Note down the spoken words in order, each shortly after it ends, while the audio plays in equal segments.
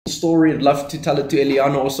story. I'd love to tell it to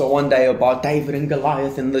Eliana also one day about David and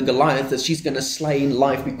Goliath, and the Goliath that she's going to slay in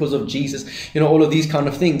life because of Jesus, all of these kind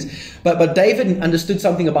of things. But David understood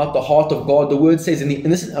something about the heart of God. The word says,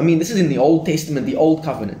 this is in the Old Testament, the Old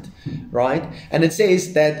Covenant, right? And it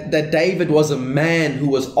says that David was a man who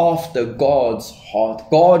was after God's heart.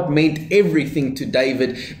 God meant everything to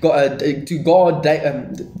David.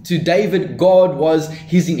 To David, God was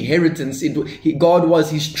his inheritance. God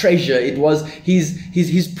was his treasure. It was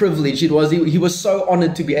his privilege. He was so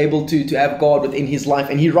honored to be able to have God within his life.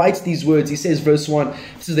 And he writes these words. He says, verse 1,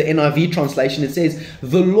 this is the NIV translation. It says,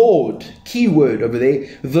 the Lord, key word over there,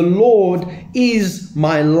 the Lord is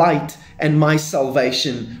my light and my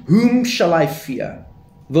salvation. Whom shall I fear?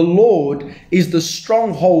 The Lord is the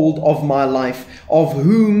stronghold of my life. Of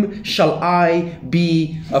whom shall I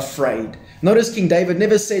be afraid? Notice King David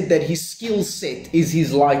never said that his skill set is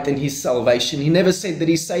his light and his salvation. He never said that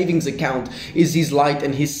his savings account is his light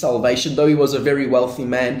and his salvation, though he was a very wealthy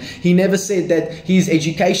man. He never said that his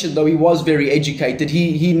education, though he was very educated,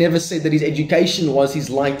 he never said that his education was his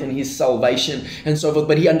light and his salvation and so forth.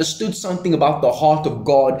 But he understood something about the heart of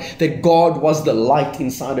God, that God was the light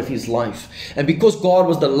inside of his life. And because God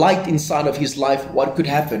was the light inside of his life, what could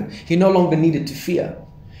happen? He no longer needed to fear.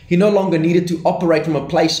 He no longer needed to operate from a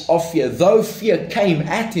place of fear. Though fear came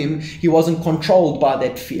at him, he wasn't controlled by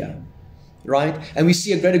that fear, right? And we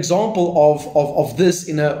see a great example of this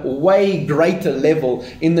in a way greater level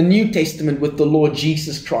in the New Testament with the Lord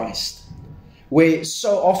Jesus Christ, where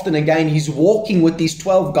so often again he's walking with these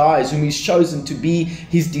 12 guys whom he's chosen to be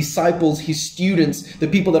his disciples, his students, the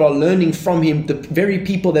people that are learning from him, the very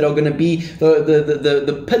people that are going to be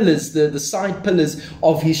the pillars, the side pillars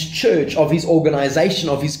of his church, of his organization,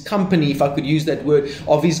 of his company, if I could use that word,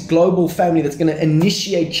 of his global family that's going to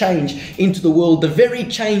initiate change into the world, the very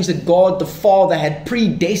change that God the Father had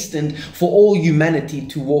predestined for all humanity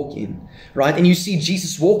to walk in. Right? And you see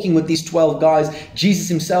Jesus walking with these 12 guys, Jesus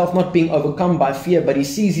himself not being overcome by fear, but he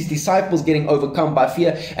sees his disciples getting overcome by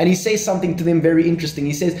fear. And he says something to them very interesting.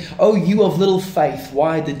 He says, "Oh, you of little faith,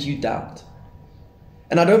 why did you doubt?"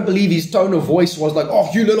 And I don't believe his tone of voice was like, "Oh,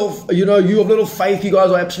 you of little faith, you guys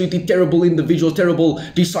are absolutely terrible individuals, terrible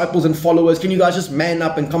disciples and followers. Can you guys just man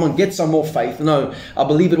up and come on, get some more faith?" No, I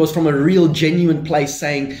believe it was from a real, genuine place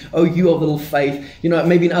saying, "Oh, you of little faith."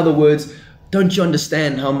 Maybe in other words, don't you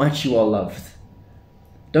understand how much you are loved?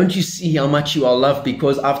 Don't you see how much you are loved?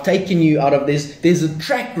 Because I've taken you out of this. There's a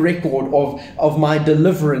track record of my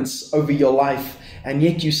deliverance over your life, and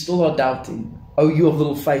yet you still are doubting. Oh, you of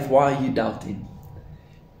little faith, why are you doubting?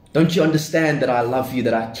 Don't you understand that I love you,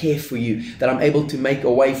 that I care for you, that I'm able to make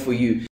a way for you?